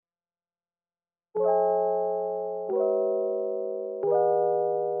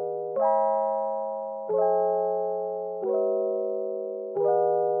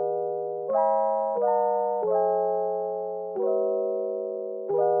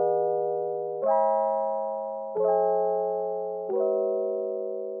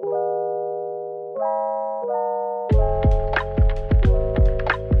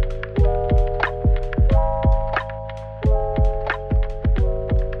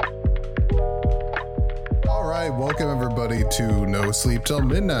welcome everybody to No Sleep Till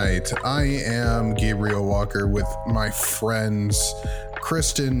Midnight. I am Gabriel Walker with my friends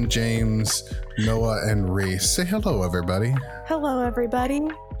Kristen, James, Noah, and Reese. Say hello, everybody. Hello, everybody.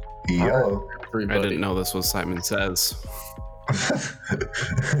 Yo. I didn't know this was Simon Says.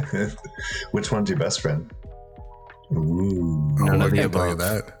 Which one's your best friend? Ooh. None of the can't tell you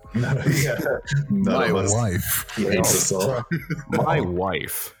above. that. My wife. My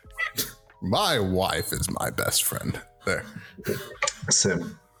wife. My wife is my best friend. There.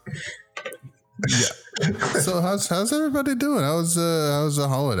 Sim. Yeah. So how's everybody doing? How's the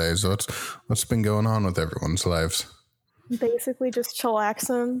holidays? What's been going on with everyone's lives? Basically just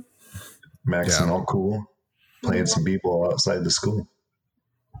chillaxing. Maxing all cool. Playing some people outside the school.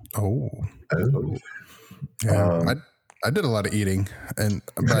 Oh. Yeah. I did a lot of eating, and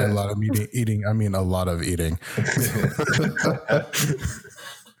by a lot of eating, I mean a lot of eating.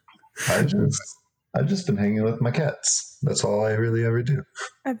 I've just been hanging with my cats. That's all I really ever do.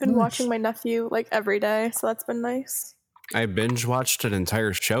 I've been watching my nephew like every day, so that's been nice. I binge watched an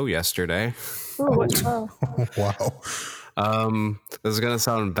entire show yesterday. Ooh, what show? Wow. This is gonna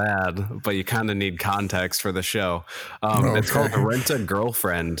sound bad, but you kind of need context for the show. Okay. It's called Rent a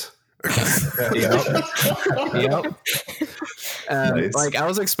Girlfriend. Yep. And Nice. like I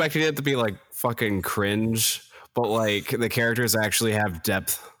was expecting it to be like fucking cringe, but like the characters actually have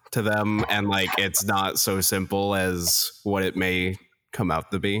depth to them, and like it's not so simple as what it may come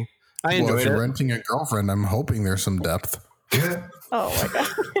out to be. I Well, enjoyed if you're it. renting a girlfriend, I'm hoping there's some depth. Yeah. Oh my god.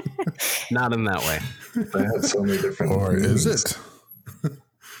 Not in that way. I had so many different. Or is meanings. it?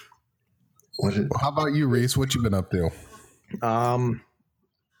 What is, Well, how about you, Reese? What you been up to?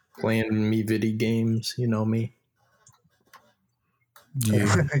 Playing me video games, you know me.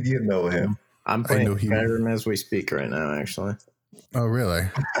 Yeah. you know him. I'm playing know he- Skyrim as we speak right now, actually. Oh, really?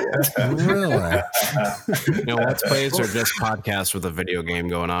 Really? You know, let's plays are just podcasts with a video game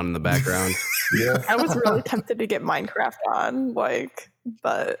going on in the background. Yeah. I was really tempted to get Minecraft on,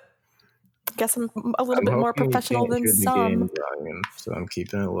 but I guess I'm a little bit more hoping you professional can't than hear the some. game volume, so I'm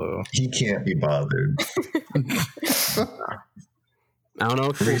keeping it low. He can't be bothered. I don't know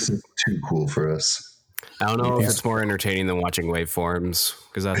if Reese is too cool for us. I don't know if it's more entertaining than watching waveforms,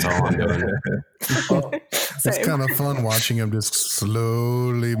 because that's all I'm doing. It's Same. kind of fun watching him just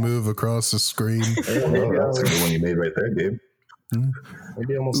slowly move across the screen. Oh, that's a good one you made right there, Gabe.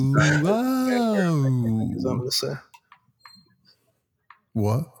 Maybe almost Ooh, died. wow. Something to say.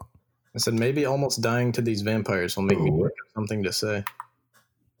 What? I said maybe almost dying to these vampires will make me think of something to say.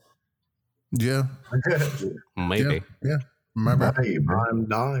 Yeah. Maybe. Yeah. My bad. I'm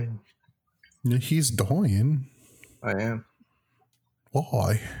dying. He's dying. I am.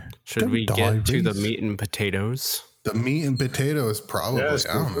 Why? Should Don't we die, get to the Reese. meat and potatoes? The meat and potatoes, probably.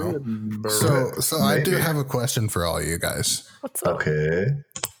 I don't know. So I do Maybe. have a question for all you guys. What's up? Okay.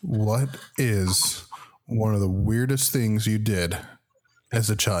 What is one of the weirdest things you did as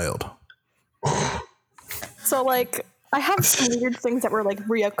a child? So like I have some weird things that were like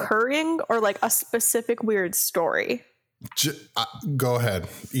reoccurring or like a specific weird story. Go ahead.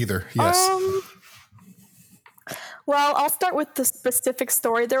 Either. Yes. Well, I'll start with the specific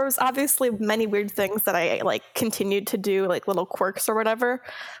story. There was obviously many weird things that I like continued to do, like little quirks or whatever.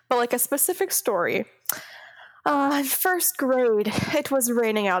 But like a specific story. In first grade, it was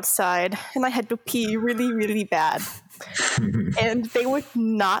raining outside, and I had to pee really, really bad. And they would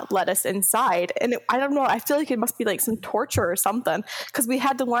not let us inside. And I don't know, I feel like it must be like some torture or something, because we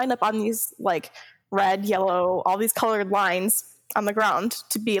had to line up on these like red, yellow, all these colored lines on the ground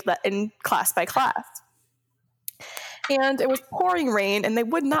to be let in class by class. And it was pouring rain, and they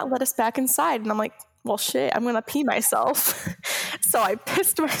would not let us back inside. And I'm like, well, shit, I'm going to pee myself. So I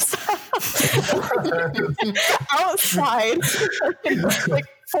pissed myself outside, like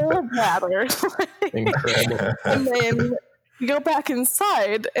full of bladder. Incredible. And then you go back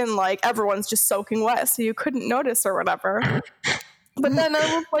inside, and like everyone's just soaking wet, so you couldn't notice or whatever. But then it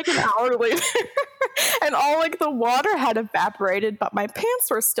was like an hour later, and all like the water had evaporated, but my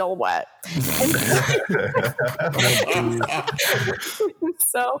pants were still wet.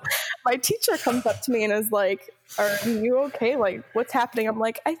 So my teacher comes up to me and is like, "Are you okay? Like, what's happening?" I'm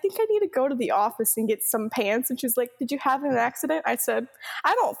like, "I think I need to go to the office and get some pants." And she's like, "Did you have an accident?" I said,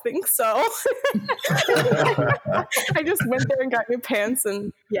 "I don't think so." I just went there and got new pants,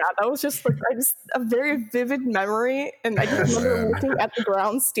 and yeah, that was just like a very vivid memory. And I just remember looking at the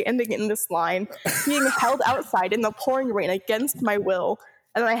ground, standing in this line, being held outside in the pouring rain against my will,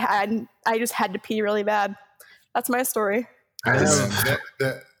 and I just had to pee really bad. That's my story. I have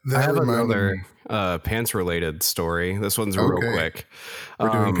That I have reminded another. me. pants related story. This one's real Okay. quick. We're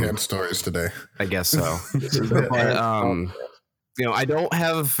doing pants stories today. I guess so. But I don't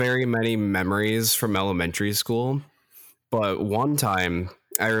have very many memories from elementary school, but one time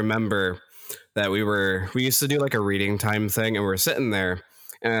I remember that we used to do like a reading time thing, and we're sitting there,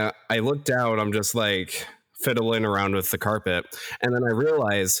 and I looked down, I'm just like fiddling around with the carpet, and then I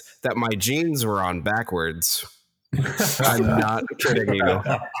realized that my jeans were on backwards. I'm not kidding you.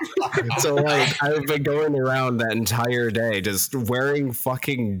 So like I've been going around that entire day just wearing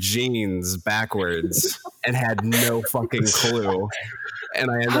fucking jeans backwards and had no fucking clue.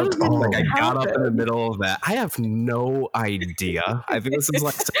 And I ended up I got up in the middle of that. I have no idea. I think this is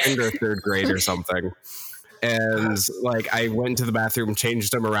like second or third grade or something. And like I went to the bathroom,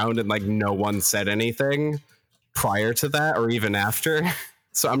 changed them around, and like no one said anything prior to that or even after.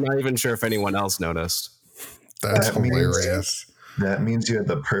 So I'm not even sure if anyone else noticed. That's hilarious. That means you had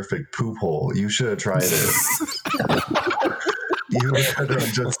the perfect poop hole. You should have tried it. You could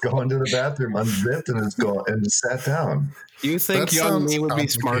have just gone to the bathroom, unzipped, and just sat down. You think That young me sounds would be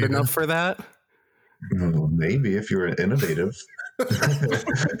smart complicated. enough for that? Maybe if you were innovative.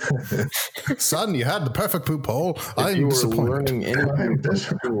 Son, you had the perfect poop hole. If I'm you were disappointed. learning anything from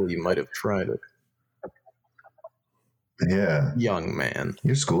school, you might have tried it. Yeah, Young man.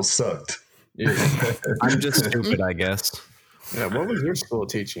 your school sucked. Yeah. I'm just stupid, I guess. Yeah, what was your school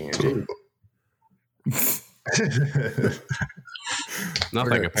teaching you?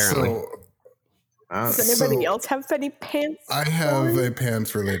 Nothing, Okay, apparently. So Does anybody So, else have any pants? I have a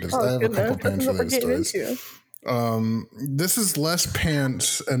pants related. I have a couple pants related stories. This is less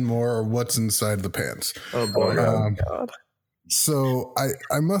pants and more what's inside the pants. Oh boy. God. So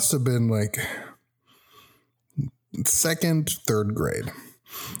I must have been like second, third grade.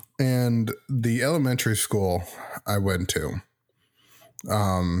 And the elementary school I went to,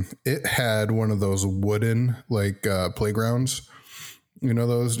 it had one of those wooden like playgrounds. You know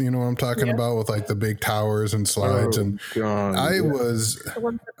what I'm talking Yeah. about, with like the big towers and slides. And God. I was The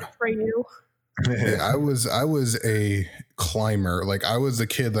ones that betray you. I was a climber. Like I was the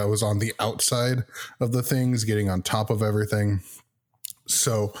kid that was on the outside of the things, getting on top of everything.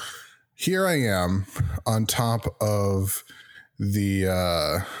 So here I am on top of the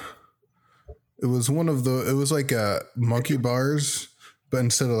it was like a monkey bars, but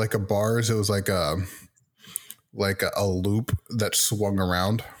instead of like a bars, it was like a loop that swung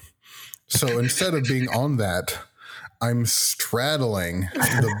around. So instead of being on that, I'm straddling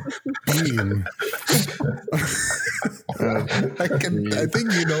the beam. I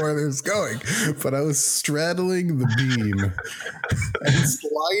think you know where this is going, but I was straddling the beam and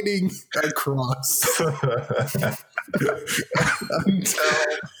sliding across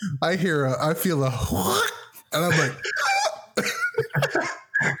until I feel a and I'm like,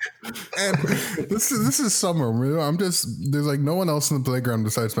 and this is summer. There's like no one else in the playground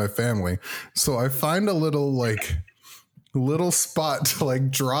besides my family, so I find a little spot to like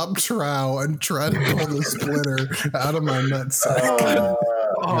drop trow and try to pull the splinter out of my nutsack.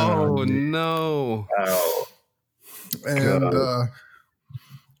 Oh no! Ow. And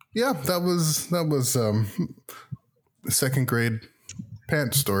yeah, that was the second grade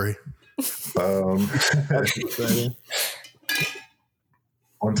pants story.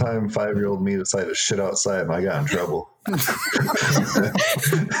 One time, 5-year-old me decided to shit outside, and I got in trouble. I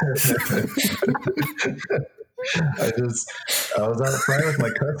was outside with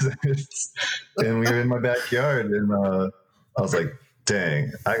my cousins, and we were in my backyard, and I was like,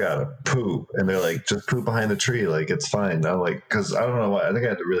 dang, I gotta poop. And they're like, just poop behind the tree, like it's fine. I'm like, because I don't know why, I think I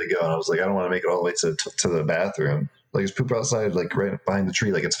had to really go, and I was like, I don't want to make it all the way to the bathroom. Like, just poop outside, like right behind the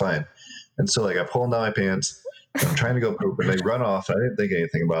tree, like it's fine. And so like I pull down my pants, and I'm trying to go poop, and they run off. I didn't think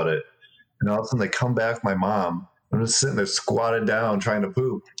anything about it, and all of a sudden they come back. My mom, I'm just sitting there squatted down trying to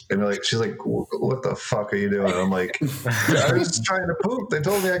poop, and she's like, "What the fuck are you doing?" And I'm like, "I was just trying to poop. They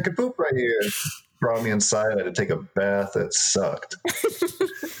told me I could poop right here." Brought me inside. I had to take a bath. It sucked.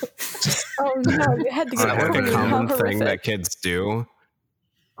 Oh no, you had to Is get that like a clean. How common thing horrific. that kids do?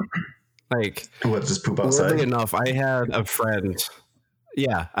 Like, What? Just poop outside? weirdly enough, I had a friend.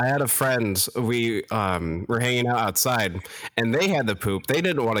 Yeah, I had a friend. We were hanging out outside, and they had the poop. They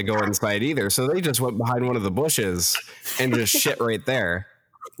didn't want to go inside either, so they just went behind one of the bushes and just shit right there.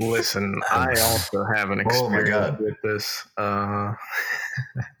 Listen, I also have an Oh my experience God. with this. Yeah.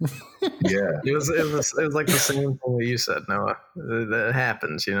 It was like the same thing that you said, Noah. That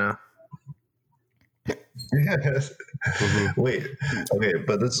happens, you know. Wait. Okay,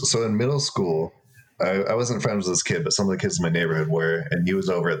 but so in middle school, I wasn't friends with this kid, but some of the kids in my neighborhood were, and he was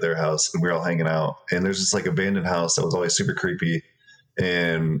over at their house, and we were all hanging out. And there's this like abandoned house that was always super creepy.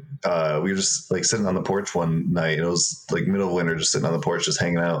 and we were just like sitting on the porch one night. It was like middle of winter, just sitting on the porch, just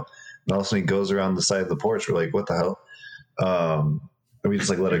hanging out. And all of a sudden he goes around the side of the porch. We're like, what the hell? And we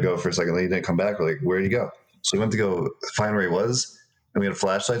just like let it go for a second. Then he didn't come back. We're like, where'd he go? So we went to go find where he was, and we had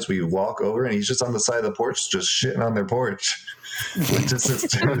flashlights. We walk over, and he's just on the side of the porch, just shitting on their porch. It's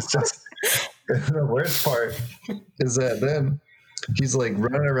just the worst part is that then he's like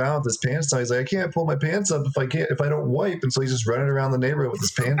running around with his pants down. He's like, I can't pull my pants up if I don't wipe. And so he's just running around the neighborhood with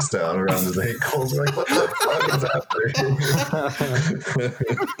his pants down around his ankles. We're like, what the fuck is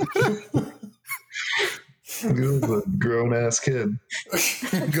happening? He was a grown ass kid.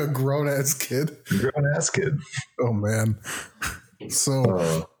 A grown ass kid. Grown ass kid. Oh man.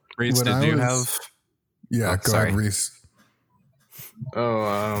 So Reese, did you have? Yeah, go ahead, Reese. Oh,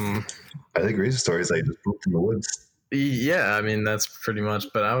 I think Reese's story is like just pooped in the woods. yeah. I mean, that's pretty much.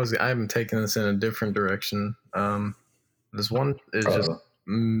 But I'm taking this in a different direction. This one is just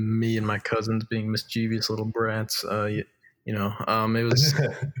me and my cousins being mischievous little brats. It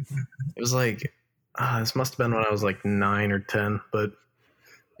was like. This must have been when I was like 9 or 10, but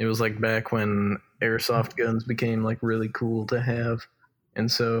it was like back when airsoft guns became like really cool to have. And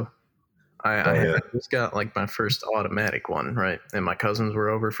so I just got like my first automatic one, right? And my cousins were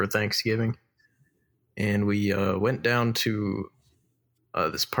over for Thanksgiving, and we went down to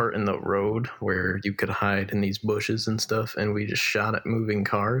this part in the road where you could hide in these bushes and stuff, and we just shot at moving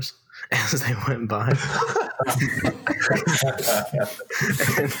cars as they went by. And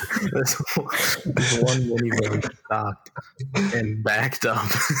this one minivan stopped and backed up.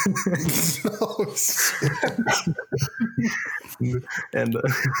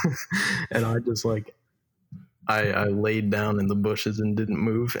 And I just like I laid down in the bushes and didn't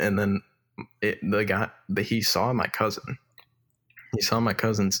move, and then he saw my cousin. He saw my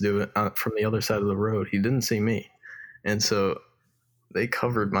cousins do it from the other side of the road. He didn't see me. And so they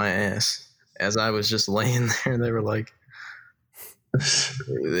covered my ass as I was just laying there. They were like,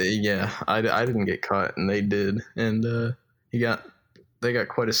 yeah, I didn't get caught, and they did. And they got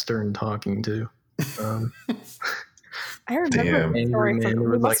quite a stern talking to. I remember the story.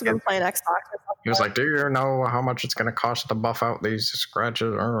 We must have been playing Xbox. He was like, do you know how much it's going to cost to buff out these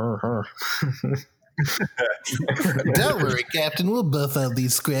scratches? Don't worry, Captain. We'll buff out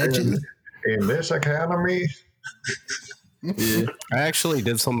these scratches. In this economy. Yeah. I actually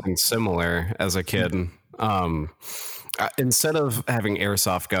did something similar as a kid. Instead of having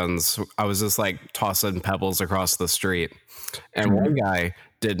airsoft guns, I was just like tossing pebbles across the street. And one guy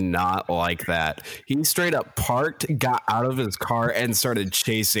did not like that. He straight up parked, got out of his car, and started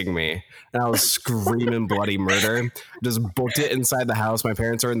chasing me. And I was screaming bloody murder. Just booked it inside the house. My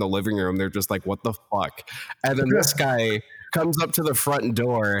parents are in the living room. They're just like, what the fuck? And then this guy comes up to the front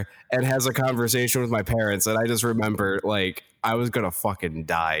door and has a conversation with my parents. And I just remember, like, I was going to fucking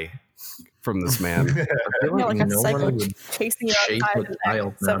die from this man. I feel like a no psycho one would chasing you shape outside a and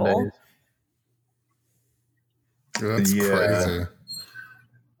child civil. nowadays. That's crazy.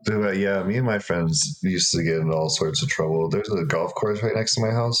 Dude, yeah, me and my friends used to get into all sorts of trouble. There's a golf course right next to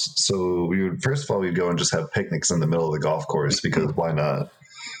my house. So first of all, we'd go and just have picnics in the middle of the golf course because why not?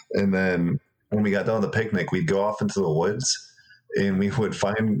 And then when we got done with the picnic, we'd go off into the woods and we would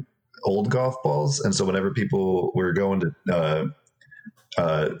find old golf balls. And so whenever people were going to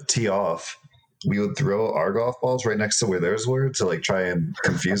tee off, we would throw our golf balls right next to where theirs were to like try and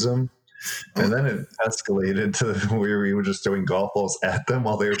confuse them. And then it escalated to where we were just throwing golf balls at them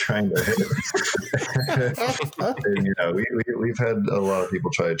while they were trying to hit. And we've had a lot of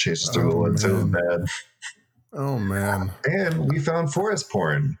people try to chase us through the woods. It was bad. Oh man! And we found forest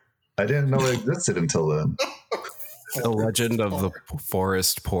porn. I didn't know it existed until then. The legend of the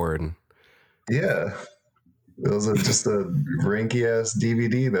forest porn. Yeah, it was just a ranky ass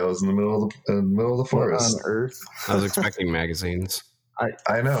DVD that was in the middle of the forest. On Earth. I was expecting magazines.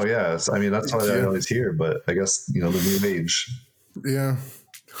 I know, yes. I mean, that's what I always hear, but I guess, the new age. Yeah.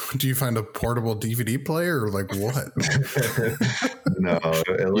 Do you find a portable DVD player or like what? No,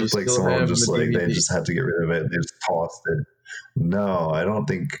 it looks like someone just like, they just had to get rid of it. They just tossed it. No, I don't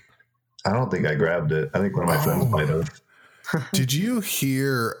think I grabbed it. I think one of my friends might have. Did you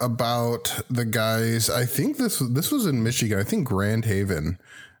hear about the guys? I think this was in Michigan. I think Grand Haven.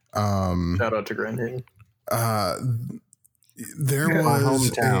 Shout out to Grand Haven. There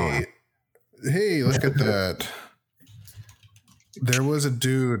was hey, look at that. There was a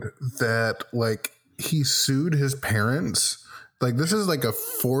dude that like he sued his parents. Like this is like a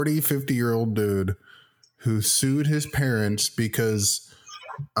 40, 50-year-old dude who sued his parents because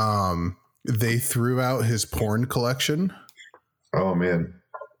they threw out his porn collection. Oh man.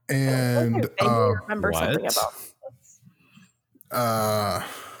 And I remember something about this. And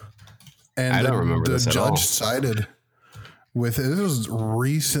I don't remember the this at all. judge sided with it. This was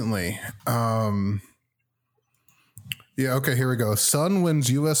recently. Yeah, okay, here we go. Son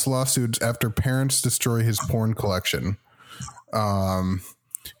wins U.S. lawsuits after parents destroy his porn collection.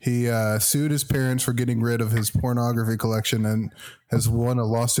 He sued his parents for getting rid of his pornography collection and has won a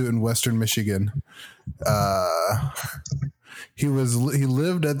lawsuit in Western Michigan. He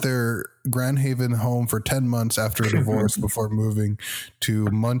lived at their Grand Haven home for 10 months after a divorce before moving to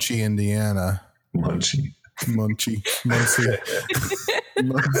Muncie, Indiana. Muncie. Muncie. Sorry.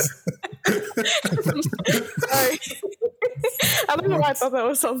 I don't know why I thought that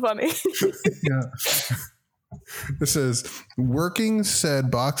was so funny. Yeah. It says, working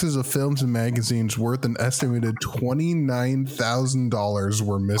said boxes of films and magazines worth an estimated $29,000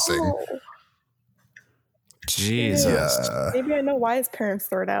 were missing. Oh, Jesus. Yeah. maybe I know why his parents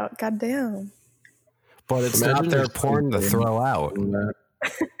threw it out. God damn. But it's Imagine not their just porn to throw out.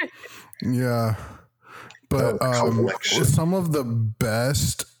 Yeah. But collection. some of the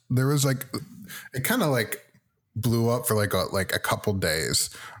best, there was like, it kind of like blew up for like a couple days.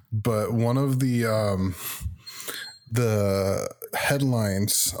 But one of the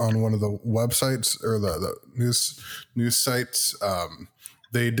headlines on one of the websites or the news sites,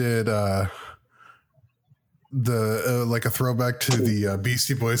 they did like a throwback to the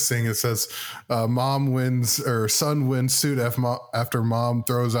Beastie Boys thing. It says, "Mom wins or son wins suit after mom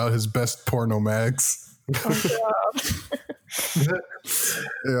throws out his best porno mags." Oh,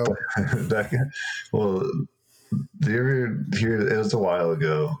 Yeah. Well, do you ever hear? It was a while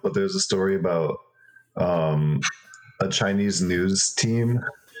ago, but there's a story about a Chinese news team.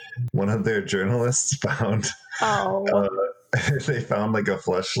 One of their journalists found they found like a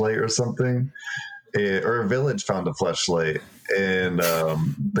fleshlight or something, or a village found a fleshlight, and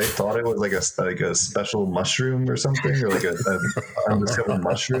they thought it was like a special mushroom or something, or like a undiscovered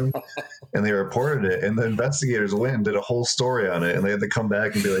mushroom, and they reported it, and the investigators went and did a whole story on it, and they had to come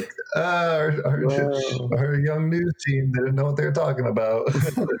back and be like, our young news team didn't know what they were talking about.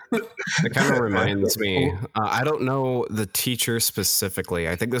 It kind of reminds me. I don't know the teacher specifically.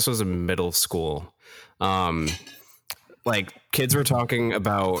 I think this was in middle school. Like kids were talking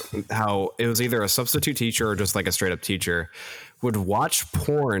about how it was either a substitute teacher or just like a straight up teacher would watch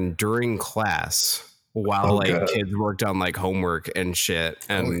porn during class while kids worked on like homework and shit,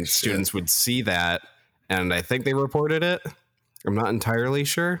 and students would see that, and I think they reported it. I'm not entirely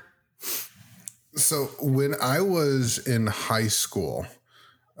sure. So when I was in high school,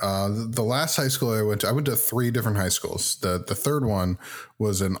 the last high school I went to 3 different high schools. The third one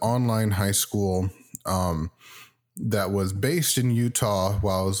was an online high school that was based in Utah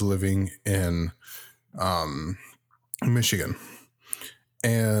while I was living in Michigan.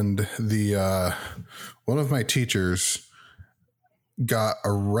 And the one of my teachers got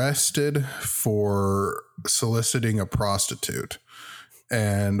arrested for soliciting a prostitute.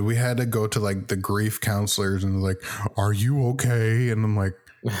 And we had to go to like the grief counselors and like, are you okay? And I'm like,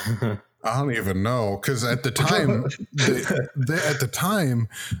 I don't even know. Cause at the time,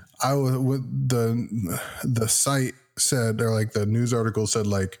 I was with the site said, or like the news article said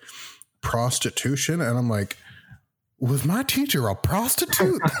like prostitution. And I'm like, was my teacher a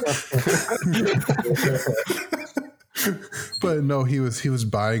prostitute? But no, he was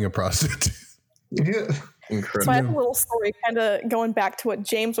buying a prostitute. Yeah. Incredible. So I have a little story kind of going back to what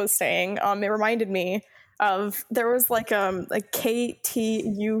James was saying. It reminded me of, there was like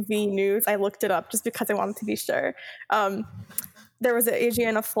KTUV News. I looked it up just because I wanted to be sure. There was an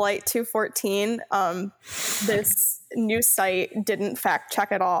Asiana Flight 214. This news site didn't fact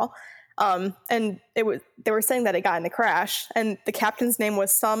check at all. And they were saying that it got in a crash, and the captain's name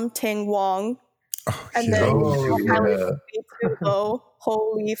was Sum Ting Wong. And then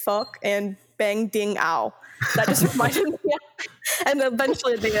holy fuck, and Bang Ding Ow. That just reminded me. And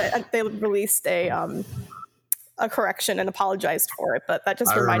eventually they released a correction and apologized for it, but that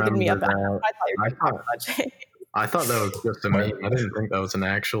just reminded me of that. I thought that was just a meme. I didn't think that was an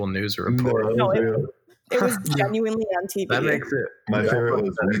actual news report. No, it was genuinely on TV. That makes it. My favorite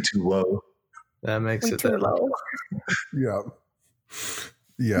was Way Too Low. That makes Way it too low.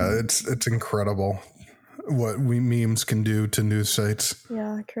 Yeah, it's incredible what memes can do to news sites.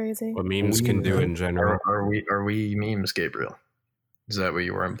 Yeah, crazy. What memes can do in general. Are we memes, Gabriel? Is that what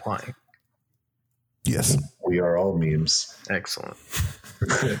you were implying? Yes. We are all memes. Excellent.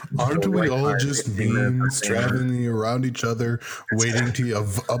 Aren't we all just memes traveling around each other, waiting to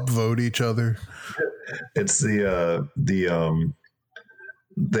upvote each other? It's the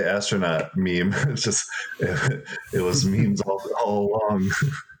astronaut meme. It's just it was memes all along.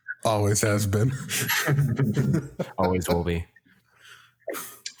 Always has been. Always will be.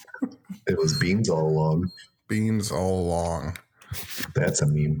 It was beans all along. Beans all along. That's a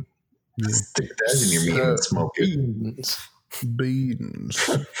meme. Yeah. Stick that in your meme and smoke it. Beans.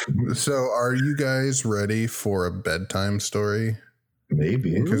 So, are you guys ready for a bedtime story?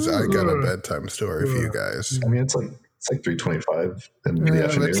 Maybe. Because I got a bedtime story for you guys. I mean, it's like 3:25 in the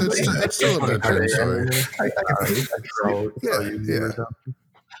afternoon. It's still a bedtime story.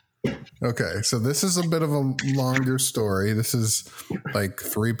 Yeah. Okay, so this is a bit of a longer story. This is like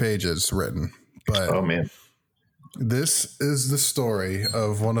 3 pages written. But oh man. This is the story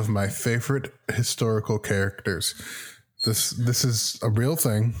of one of my favorite historical characters. This is a real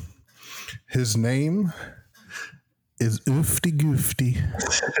thing. His name is Oofty Goofty.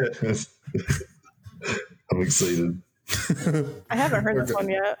 I'm excited. I haven't heard this one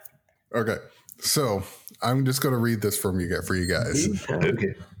yet. Okay, so I'm just going to read this for you guys.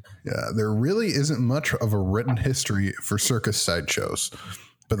 Okay. Yeah, there really isn't much of a written history for circus sideshows.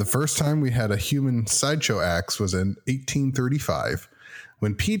 But the first time we had a human sideshow act was in 1835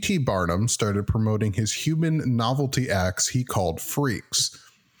 when P.T. Barnum started promoting his human novelty acts he called freaks.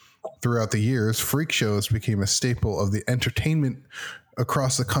 Throughout the years, freak shows became a staple of the entertainment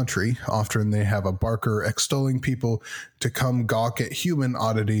across the country. Often they have a barker extolling people to come gawk at human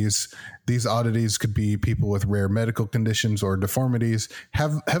oddities. These oddities could be people with rare medical conditions or deformities,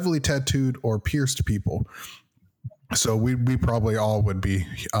 heavily tattooed or pierced people. So we probably all would be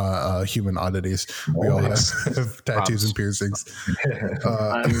human oddities. We all have tattoos and piercings.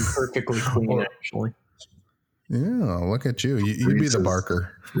 I'm perfectly clean, actually. Yeah, look at you. You'd be the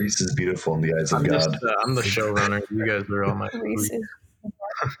barker. Reese is beautiful in the eyes of God. I'm the showrunner. You guys are all my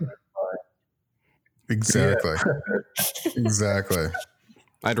Exactly. Exactly.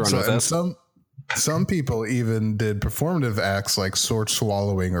 I'd run with and that. Some people even did performative acts like sword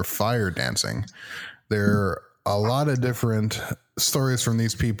swallowing or fire dancing. There are a lot of different stories from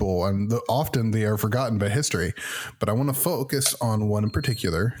these people, and often they are forgotten by history. But I want to focus on one in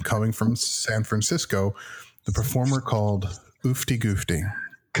particular, coming from San Francisco, the performer called Oofty Goofty.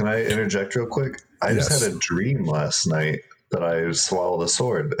 Can I interject real quick? I just had a dream last night that I swallowed a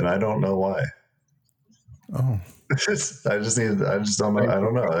sword, and I don't know why. Oh. I just don't know. I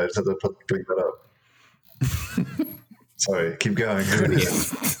don't know. I just had to bring that up. Sorry, keep going. Do it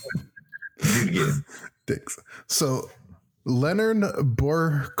again. So, Leonard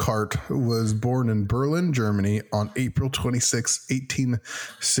Burkhardt was born in Berlin, Germany on April 26,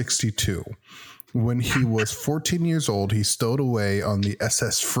 1862. When he was 14 years old, he stowed away on the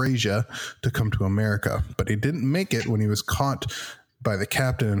SS Frisia to come to America, but he didn't make it when he was caught by the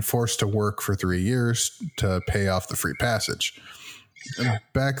captain and forced to work for 3 years to pay off the free passage.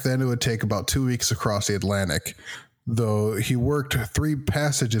 Back then, it would take about 2 weeks across the Atlantic. Though he worked 3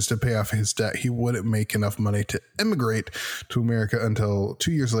 passages to pay off his debt, he wouldn't make enough money to immigrate to America until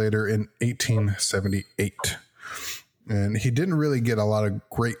 2 years later in 1878. And he didn't really get a lot of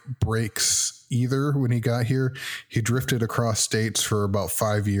great breaks either when he got here. He drifted across states for about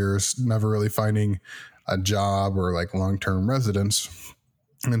 5 years, never really finding a job or like long-term residence.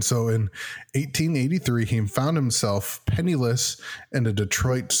 And so in 1883, he found himself penniless in a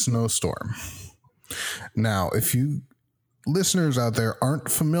Detroit snowstorm. Now, if you listeners out there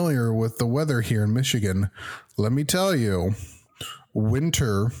aren't familiar with the weather here in Michigan, let me tell you,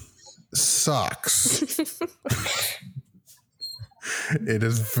 winter sucks. It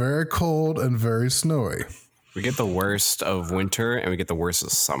is very cold and very snowy. We get the worst of winter and we get the worst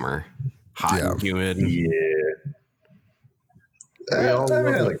of summer. Hot and humid. Yeah. I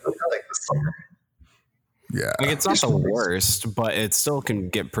like the summer. Yeah. Like, it's not the worst, but it still can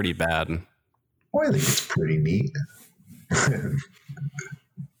get pretty bad. Well, I think it's pretty neat.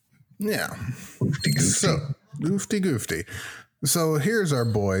 Yeah. Oofty Goofty. So, Oofty Goofty. So here's our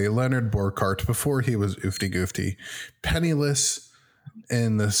boy, Leonard Burkhardt, before he was Oofty Goofty, penniless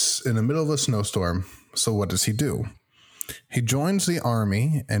in the middle of a snowstorm. So what does he do? He joins the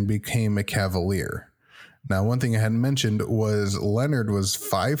army and became a cavalier. Now, one thing I hadn't mentioned was Leonard was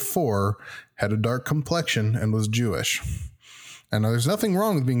 5'4", had a dark complexion, and was Jewish. And there's nothing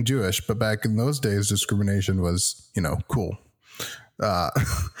wrong with being Jewish, but back in those days, discrimination was, cool.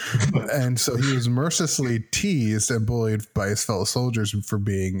 And so he was mercilessly teased and bullied by his fellow soldiers for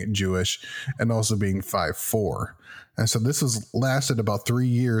being Jewish and also being 5'4". And so this lasted about 3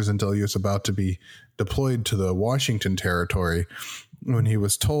 years until he was about to be deployed to the Washington Territory, when he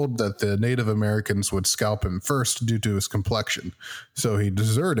was told that the Native Americans would scalp him first due to his complexion. So he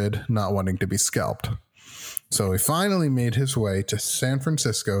deserted, not wanting to be scalped. So he finally made his way to San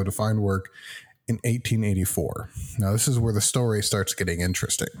Francisco to find work in 1884. Now, this is where the story starts getting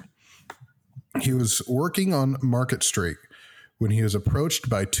interesting. He was working on Market Street when he was approached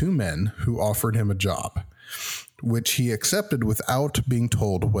by two men who offered him a job, which he accepted without being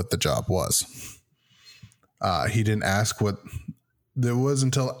told what the job was. He didn't ask what it was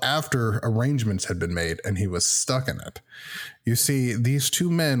until after arrangements had been made, and he was stuck in it. You see, these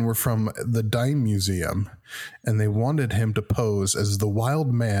two men were from the Dime Museum, and they wanted him to pose as the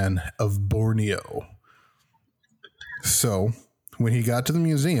wild man of Borneo. So, when he got to the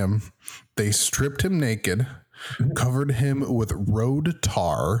museum, they stripped him naked, covered him with road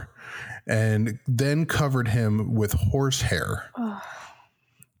tar, and then covered him with horsehair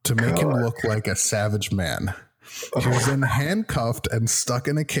to make him look like a savage man. He was then handcuffed and stuck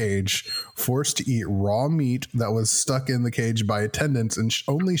in a cage, forced to eat raw meat that was stuck in the cage by attendants, and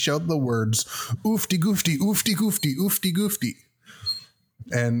only shout the words, "Oofty goofty, oofty goofty, oofty goofty."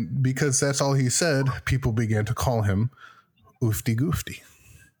 And because that's all he said, people began to call him Oofty Goofty.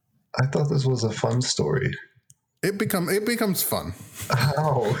 I thought this was a fun story. It becomes fun.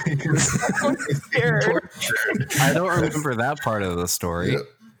 How? I don't remember that part of the story. Yeah.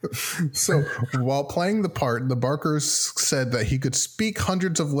 So while playing the part, the Barkers said that he could speak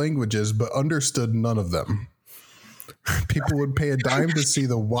hundreds of languages but understood none of them. People would pay a dime to see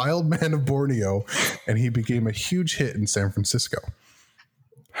the wild man of Borneo, and he became a huge hit in San Francisco.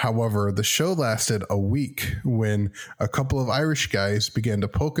 However, the show lasted a week when a couple of Irish guys began to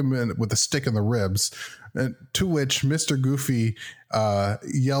poke him with a stick in the ribs, to which Mr. Goofy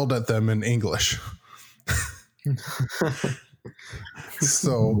yelled at them in English.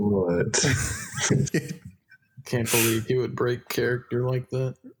 So what? Can't believe you would break character like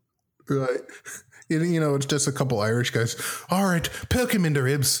that. Right. You know, it's just a couple Irish guys. All right, poke him in the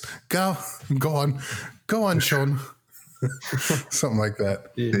ribs. Go on, Sean. Something like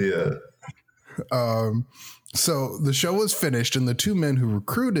that. Yeah. So the show was finished, and the two men who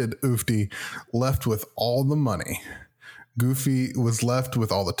recruited Oofty left with all the money. Goofy was left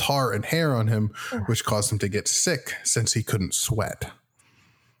with all the tar and hair on him, which caused him to get sick since he couldn't sweat.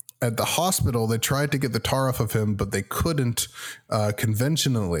 At the hospital, they tried to get the tar off of him, but they couldn't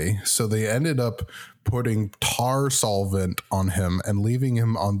conventionally. So they ended up putting tar solvent on him and leaving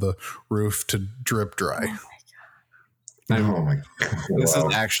him on the roof to drip dry. Oh my God. This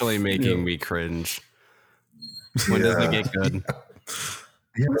is actually making me cringe. When does it get good?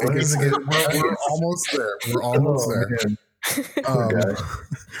 Yeah, We're almost there. We're almost there.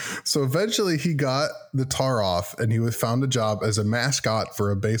 So eventually he got the tar off, and he was found a job as a mascot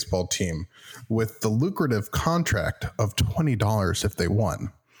for a baseball team with the lucrative contract of $20 if they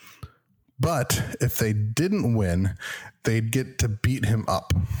won. But if they didn't win, they'd get to beat him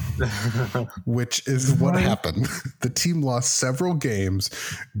up, which is what happened. The team lost several games,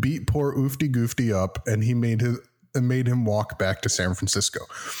 beat poor Oofty Goofty up, and he made him walk back to San Francisco.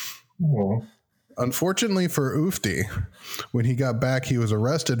 Oh. Unfortunately for Oofty, when he got back, he was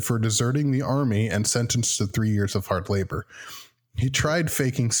arrested for deserting the army and sentenced to 3 years of hard labor. He tried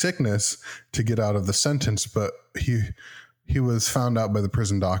faking sickness to get out of the sentence, but he was found out by the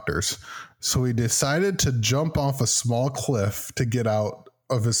prison doctors. So he decided to jump off a small cliff to get out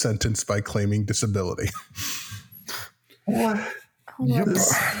of his sentence by claiming disability. What? Yep.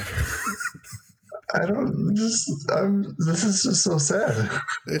 This is just so sad.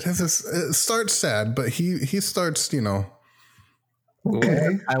 It starts sad, but he starts, Okay.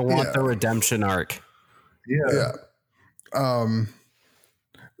 I want the redemption arc. Yeah.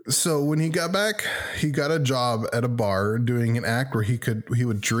 So when he got back, he got a job at a bar doing an act where he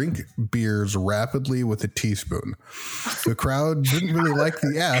would drink beers rapidly with a teaspoon. The crowd didn't really like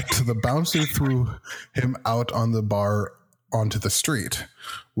the act. The bouncer threw him out on the bar onto the street,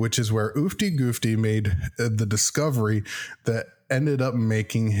 which is where Oofty Goofty made the discovery that ended up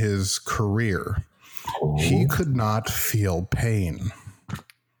making his career. Oh. He could not feel pain.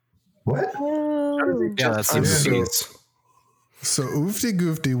 What? Yeah, that's the So Oofty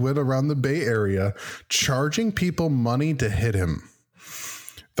Goofty went around the Bay Area charging people money to hit him.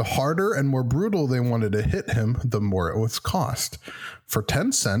 The harder and more brutal they wanted to hit him, the more it was cost. For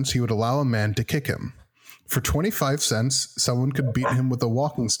 10 cents, he would allow a man to kick him. For 25 cents, someone could beat him with a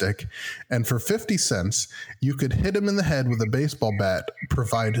walking stick. And for 50 cents, you could hit him in the head with a baseball bat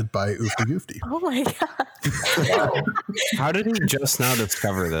provided by Oofty Goofty. Oh my God. How did he just now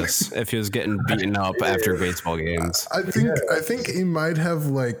discover this if he was getting beaten up after baseball games? I think he might have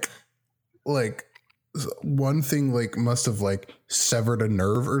like one thing must have severed a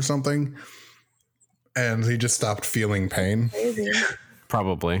nerve or something, and he just stopped feeling pain. Crazy.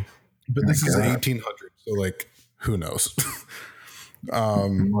 Probably. But this is 1800, so who knows?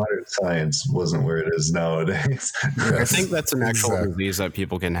 Modern science wasn't where it is nowadays. I think that's an actual disease that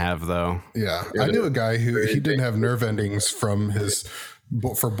people can have, though. Yeah, I knew a guy who he didn't have nerve endings for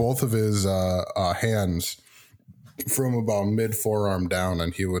both of his hands from about mid forearm down,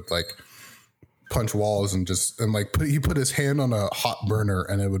 and he would like punch walls and he put his hand on a hot burner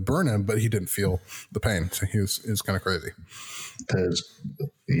and it would burn him, but he didn't feel the pain. So it was kind of crazy.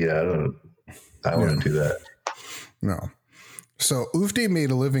 I wouldn't do that. No. So Ufti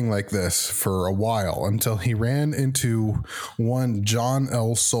made a living like this for a while until he ran into one John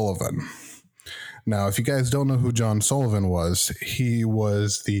L. Sullivan. Now, if you guys don't know who John Sullivan was, he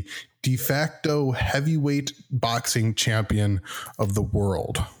was the de facto heavyweight boxing champion of the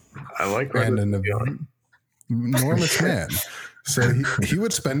world. I like that. And an enormous man. So he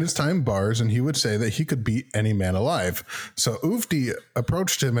would spend his time in bars and he would say that he could beat any man alive. So Ufti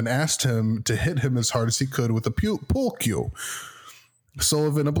approached him and asked him to hit him as hard as he could with a pool cue.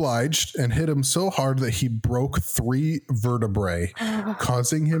 Sullivan obliged and hit him so hard that he broke 3 vertebrae,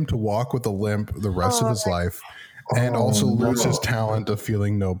 causing him to walk with a limp the rest of his life and also lose his talent of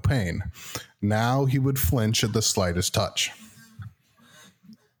feeling no pain. Now he would flinch at the slightest touch.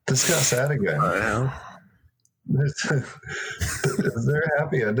 This got sad again. Is there a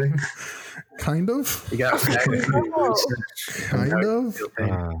happy ending? Kind of. You got kind of.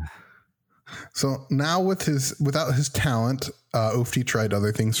 So now without his talent, Ufti tried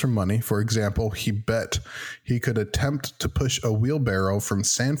other things for money. For example, he bet he could attempt to push a wheelbarrow from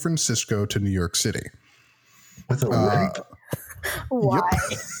San Francisco to New York City. With a leg? Why?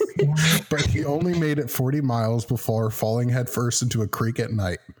 Yep. But he only made it 40 miles before falling headfirst into a creek at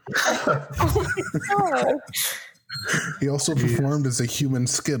night. He also performed as a human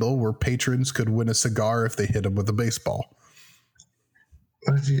skittle where patrons could win a cigar if they hit him with a baseball.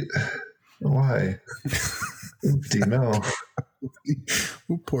 Why? Ufti, no.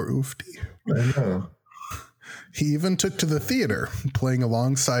 Ooh, poor Ufti. I know. He even took to the theater, playing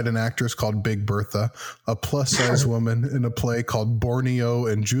alongside an actress called Big Bertha, a plus-size woman in a play called Borneo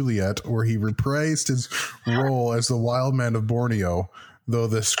and Juliet, where he reprised his role as the wild man of Borneo, though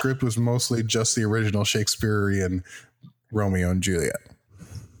the script was mostly just the original Shakespearean Romeo and Juliet.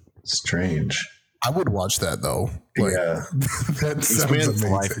 Strange. I would watch that, though. Like, yeah. That sounds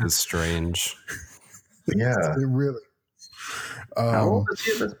amazing. Life is strange. Yeah. It really. How old is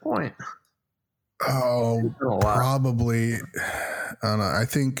he at this point? Oh, probably. I don't know. I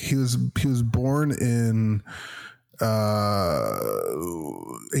think he was born in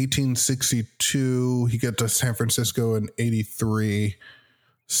 1862. He got to San Francisco in 83.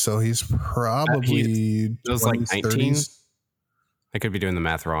 So he's probably it was like 19. I could be doing the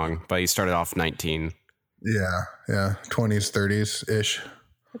math wrong, but he started off 19. Yeah, 20s, 30s ish.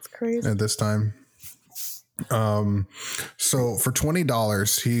 That's crazy. At this time. So for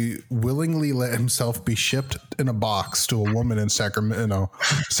 $20, he willingly let himself be shipped in a box to a woman in Sacramento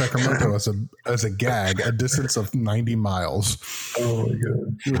as a gag, a distance of 90 miles. Oh my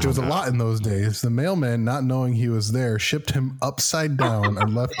God. Which was a lot in those days. The mailman, not knowing he was there, shipped him upside down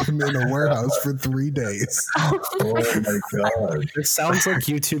and left him in a warehouse for 3 days. Oh my God. This sounds like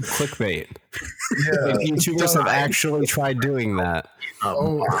YouTube clickbait. Yeah. YouTubers have actually tried doing that.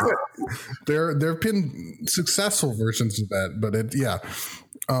 Oh, there have been successful versions of that, but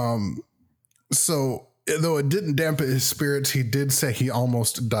so though it didn't dampen his spirits, he did say he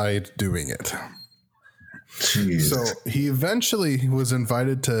almost died doing it. Jeez. So he eventually was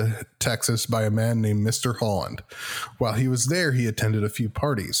invited to Texas by a man named Mr. Holland. While he was there, he attended a few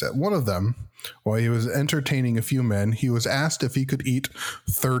parties. At one of them, while he was entertaining a few men, he was asked if he could eat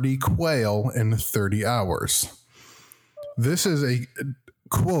 30 quail in 30 hours. This is a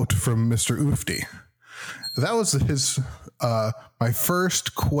quote from Mr. Ufti. That was my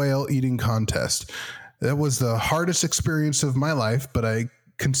first quail eating contest. That was the hardest experience of my life, but I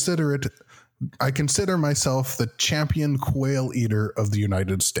consider myself the champion quail eater of the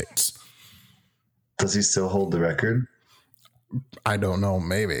United States. Does he still hold the record? I don't know.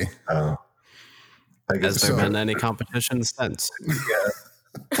 Maybe. Oh. I guess Has there been any competition since? Yeah.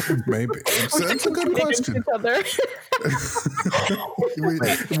 Maybe. That's a good question.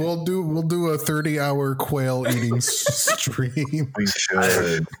 We'll do a 30-hour quail eating stream. We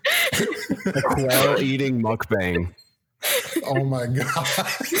should. A quail eating mukbang. Oh my God.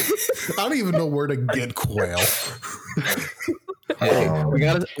 I don't even know where to get quail.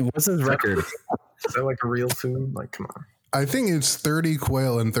 What's his record? Is that like a real food? Like, come on. I think it's 30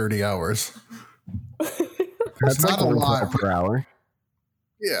 quail in 30 hours. That's not like a lot per hour.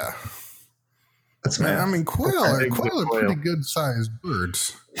 Yeah. That's I mean, quail are pretty good sized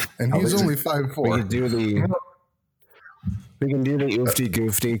birds. And he's only 5'4". We can do the Oofty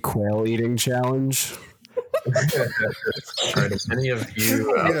Goofty quail eating challenge. Right, if any of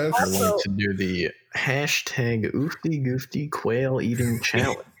you Yes. are willing to do the hashtag Oofty Goofty quail eating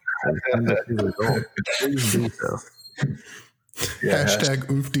challenge, and send us your results, please do so. Yeah, Hashtag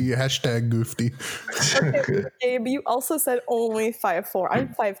oofty, hashtag goofty. Okay, Gabe, you also said only 5'4". I'm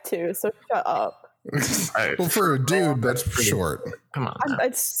 5'2", so shut up. Well, for a dude, that's short. Come on. Now.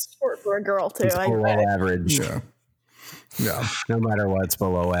 It's short for a girl too. It's below average. Yeah. Yeah. No matter what, it's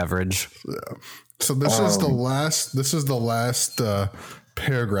below average. So this is the last. This is the last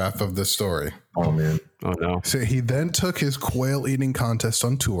paragraph of this story. Oh man. Oh no. So he then took his quail eating contest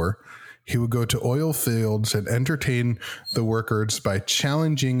on tour. He would go to oil fields and entertain the workers by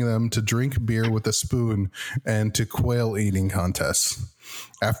challenging them to drink beer with a spoon and to quail eating contests.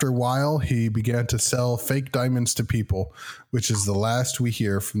 After a while, he began to sell fake diamonds to people, which is the last we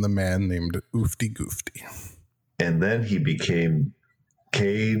hear from the man named Oofty Goofty. And then he became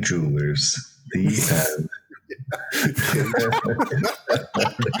K Jewelers. The end.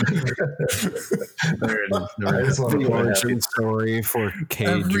 There it is. I just want to The put origin story for K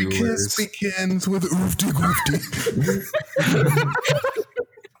Every Jewelers. kiss begins with Oofty Goofty.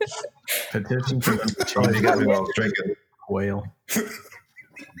 Petition for them to Oh, you change got me while I was drinking. quail.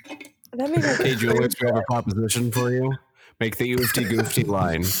 That means I Hey Jewelers, we have a proposition for you. Make the Oofty Goofty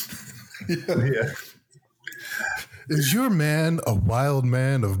line. Yeah. Is your man a wild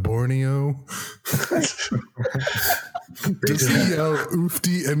man of Borneo? Does he yell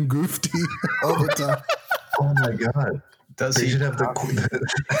Oofty and Goofty all the time? Oh my god. Does They he should have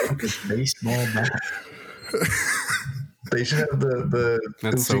his baseball bat? They should have the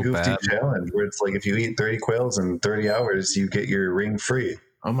That's so Oofty Goofty bad. challenge where it's like if you eat 30 quails in 30 hours, you get your ring free.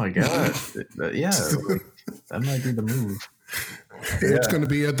 Oh my god. Yeah, like, that might be the move. It's going to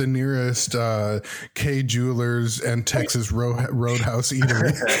be at the nearest K Jewelers and Texas Roadhouse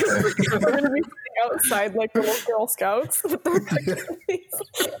eatery. We're gonna be sitting outside like little Girl Scouts with their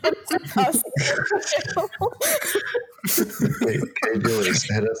us. Hey, Jewelers,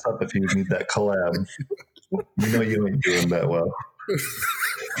 hit us up if you need that collab. We know you ain't doing that well.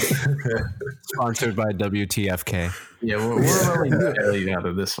 Sponsored by WTFK. Yeah, we're really failing out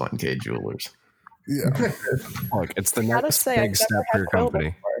of this one, K Jewelers. Yeah. Look, it's the Gotta next say, big I've step never for had your quail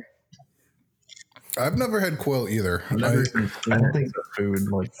company. before. I've never had quail either. I've never I don't think food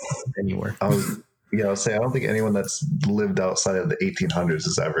like anywhere. I'll say I don't think anyone that's lived outside of the 1800s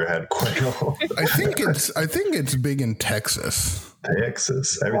has ever had quail. I think it's big in Texas.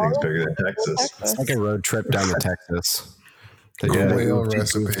 Texas, everything's bigger than Texas. It's like a road trip down to Texas. The Quail Oofty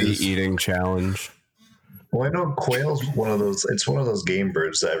Goofty recipes. eating challenge. Well, I know quail's one of those game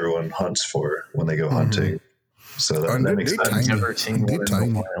birds that everyone hunts for when they go hunting. So that And makes they sense. tiny. Never seen They one in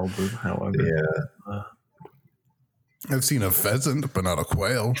tiny. the wild, however. Yeah. I've seen a pheasant, but not a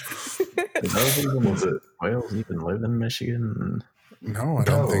quail. Was it? Quails even live in Michigan? No, I don't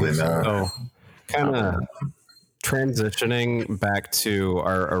Probably think so. not. Oh, kind of transitioning back to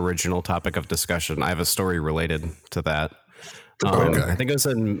our original topic of discussion. I have a story related to that. Okay. I think it was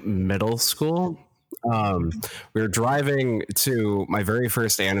in middle school. We were driving to my very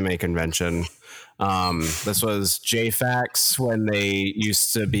first anime convention. This was JFAX when they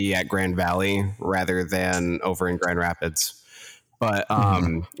used to be at Grand Valley rather than over in Grand Rapids. But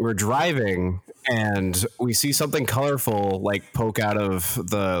we're driving and we see something colorful like poke out of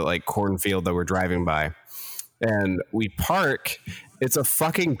the like cornfield that we're driving by. And we park. It's a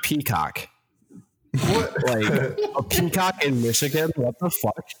fucking peacock. What? Like a peacock in Michigan? What the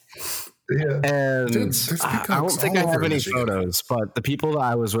fuck? Yeah. And Dude, there's I don't peacocks think I all have over any Michigan. photos, but the people that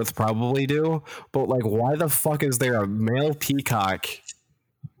I was with probably do. But like, why the fuck is there a male peacock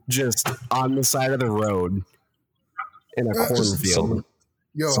just on the side of the road in a cornfield?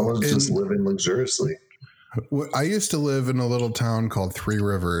 Someone's just living luxuriously. I used to live in a little town called Three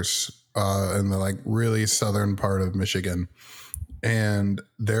Rivers in the like really southern part of Michigan, and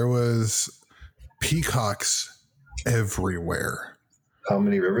there was peacocks everywhere. How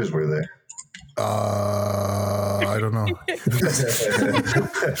many rivers were there? I don't know.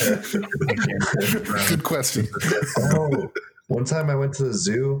 Good question. Oh, one time I went to the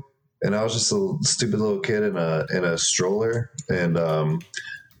zoo and I was just a stupid little kid in a stroller, and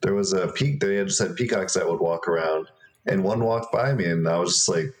there was a they just had peacocks that would walk around, and one walked by me, and I was just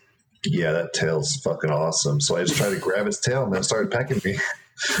like, "Yeah, that tail's fucking awesome." So I just tried to grab its tail, and then it started pecking me.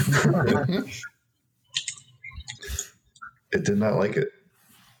 It did not like it.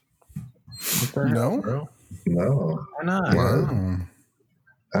 What the hell, No? bro? No, Why not? Wow.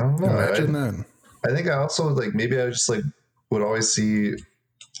 I don't know. Imagine that. I think I also like maybe I just like would always see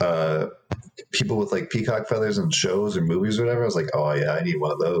people with like peacock feathers in shows or movies or whatever. I was like, oh yeah, I need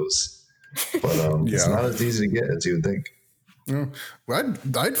one of those. But it's not as easy to get as you would think. Yeah. Well,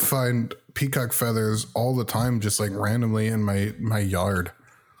 I'd find peacock feathers all the time, just like randomly in my yard.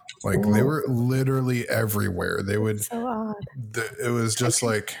 Like they were literally everywhere. They would. So odd. It was just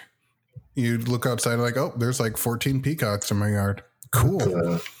like you'd look outside, like, oh, there's like 14 peacocks in my yard.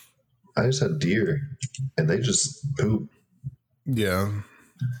 Cool. I just had deer, and they just poop. Yeah.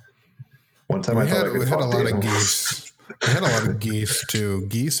 One time we I thought had a lot of geese. We had a lot of geese too.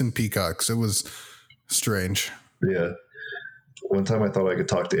 Geese and peacocks. It was strange. Yeah. One time I thought I could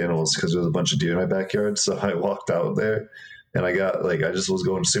talk to animals because there was a bunch of deer in my backyard. So I walked out there and I just was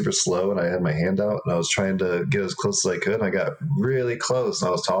going super slow and I had my hand out and I was trying to get as close as I could. And I got really close and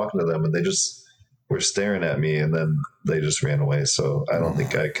I was talking to them and they just were staring at me and then they just ran away. So I don't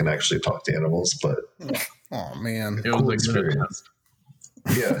think I can actually talk to animals, but. Oh, man. It was Cool experience.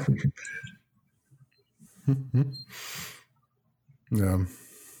 Yeah. Yeah.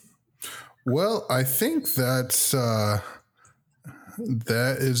 Well, I think that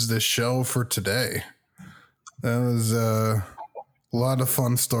is the show for today. That was a lot of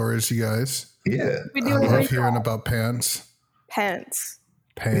fun stories, you guys. Yeah. We I do love hearing about pants. pants.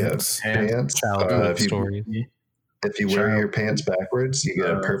 Pants. Childhood stories. If you wear your pants backwards, you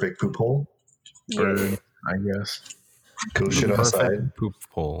get a perfect poop hole. Or, I guess. Go shit outside. Poop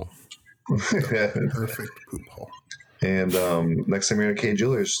hole. Perfect poop hole. And next time you're at K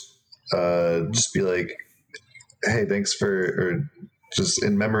Jewelers, just be like, hey, thanks or just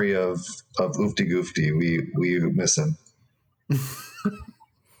in memory of Oofty Goofty, we miss him.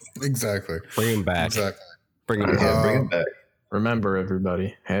 Exactly. Bring him back. Exactly. Bring him back. Yeah, bring him back. Remember,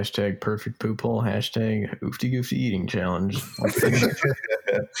 everybody, hashtag perfect poop hole, hashtag Oofty Goofty eating challenge.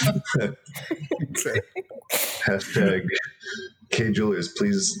 Hashtag K Jewelers,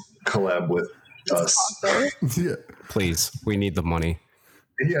 please collab with us. Yeah. Please, we need the money.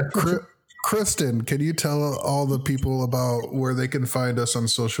 Yeah. Kristen, can you tell all the people about where they can find us on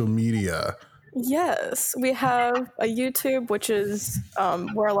social media? Yes, we have a YouTube, which is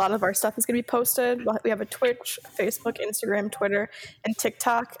where a lot of our stuff is going to be posted. We have a Twitch, Facebook, Instagram, Twitter, and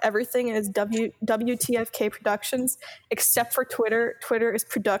TikTok. Everything is WTFK Productions, except for Twitter. Twitter is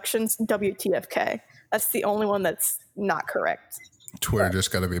Productions WTFK. That's the only one that's not correct. Twitter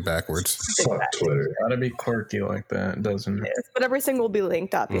just got to be backwards. Fuck Twitter. Gotta be quirky like that, doesn't it? Yes, but everything will be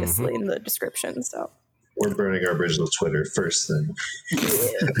linked, obviously, in the description. So We're burning our original Twitter first thing.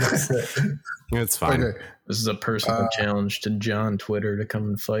 It's fine. Okay. This is a personal challenge to John Twitter to come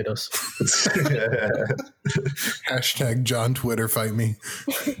and fight us. Hashtag John Twitter fight me.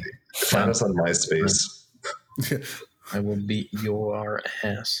 Find us on MySpace. I will beat your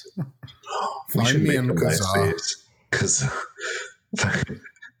ass. We should Find me make in a Kazaa. MySpace.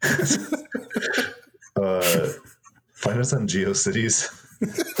 Find us on GeoCities.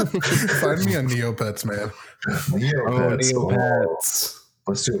 Find me on Neopets, man. Neopets. Neopets.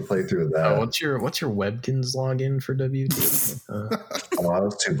 Let's do a playthrough of that. What's your Webkins login for WT? I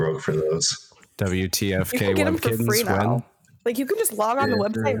was too broke for those. WTFK you can get them for Webkins free now. when? Like you can just log on the Yeah,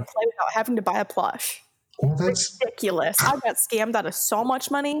 website and play without having to buy a plush. Well, that's Ridiculous! I got scammed out of so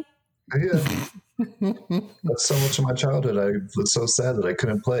much money. yeah. That's so much of my childhood. I was so sad that I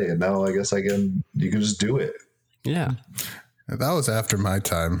couldn't play, and now I guess I can. You can just do it. Yeah. That was after my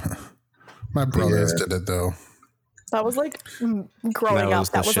time. My brothers did it though. That was like growing That up. was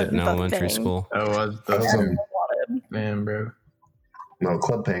the That was shit like in the elementary thing school. That was That was, I wanted. man, bro. no,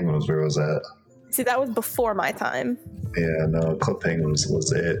 Club Penguin was where I was at. See, that was before my time. Yeah, no, Club Penguin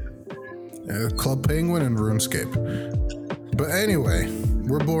was it. Club Penguin and RuneScape. But anyway,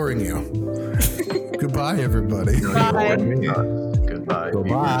 we're boring you. Goodbye, everybody. Bye. Goodbye.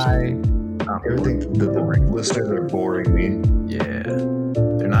 Goodbye. Everything the listeners are boring me. Yeah.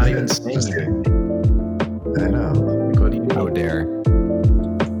 They're not even Just saying it. kidding. I know.